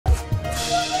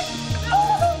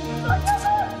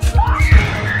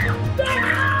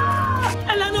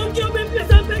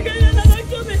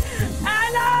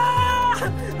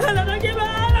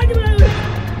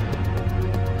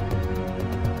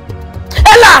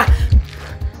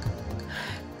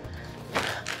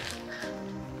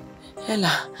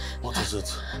Ella. What is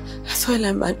it? I saw Ella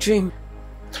in my dream.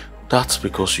 That's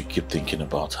because you keep thinking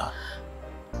about her.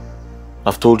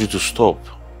 I've told you to stop.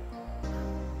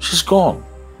 She's gone.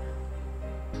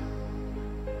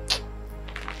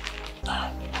 You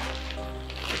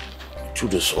do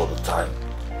this all the time.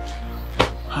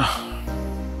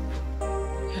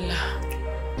 Ella.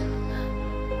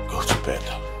 Go to bed.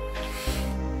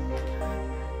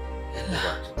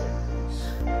 Ella.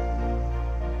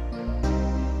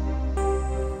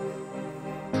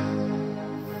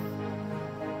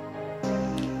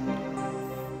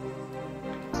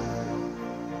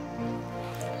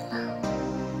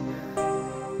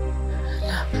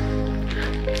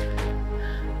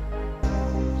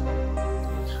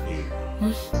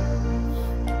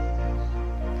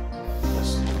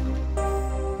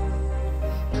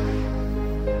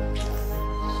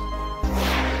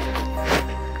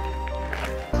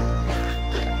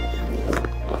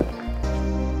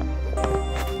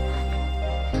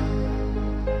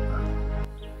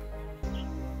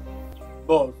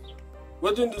 Boss,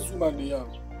 what did this woman do?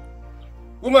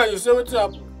 Woman, you say what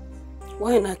happened?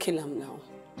 Why not kill him now?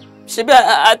 Shebi,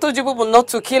 I told you people not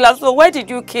to kill her, so why did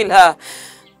you kill her?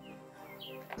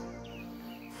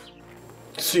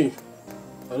 See,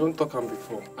 I don't talk him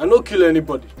before. I don't kill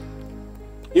anybody.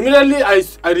 Immediately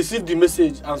I received the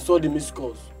message and saw the missed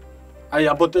calls. I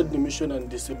aborted the mission and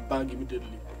disembarked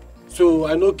immediately. So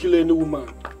I don't kill any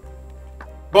woman.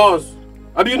 Boss,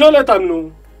 have you not let them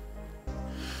know?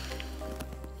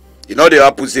 You know the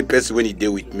opposite person when he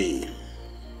deal with me.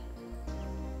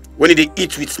 When they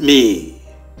eat with me,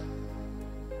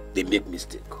 they make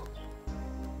mistake.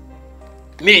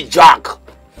 Me, Jack,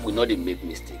 we know they make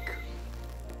mistake.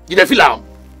 You dey feel am?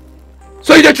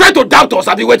 So you dey try to doubt us,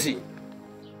 I be waiting.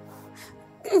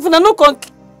 If I no con,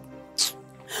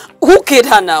 who killed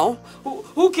her now?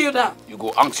 Who killed her? You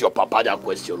go ask your papa that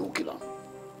question, who kill her?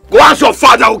 Go ask your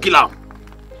father who kill her.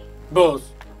 Boss,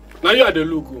 now you are the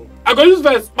look. I go use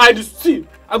verse by the sea.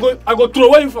 I go throw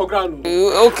away you for ground.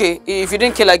 Okay, if you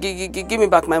didn't kill her, give me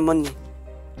back my money.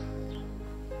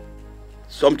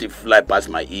 Something fly past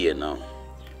my ear now.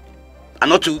 I'm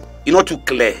not too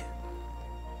clear.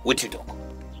 What you talk?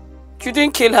 You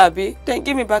didn't kill her, B. Then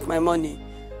give me back my money.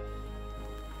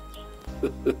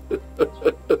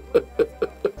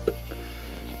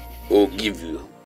 Oh, give you.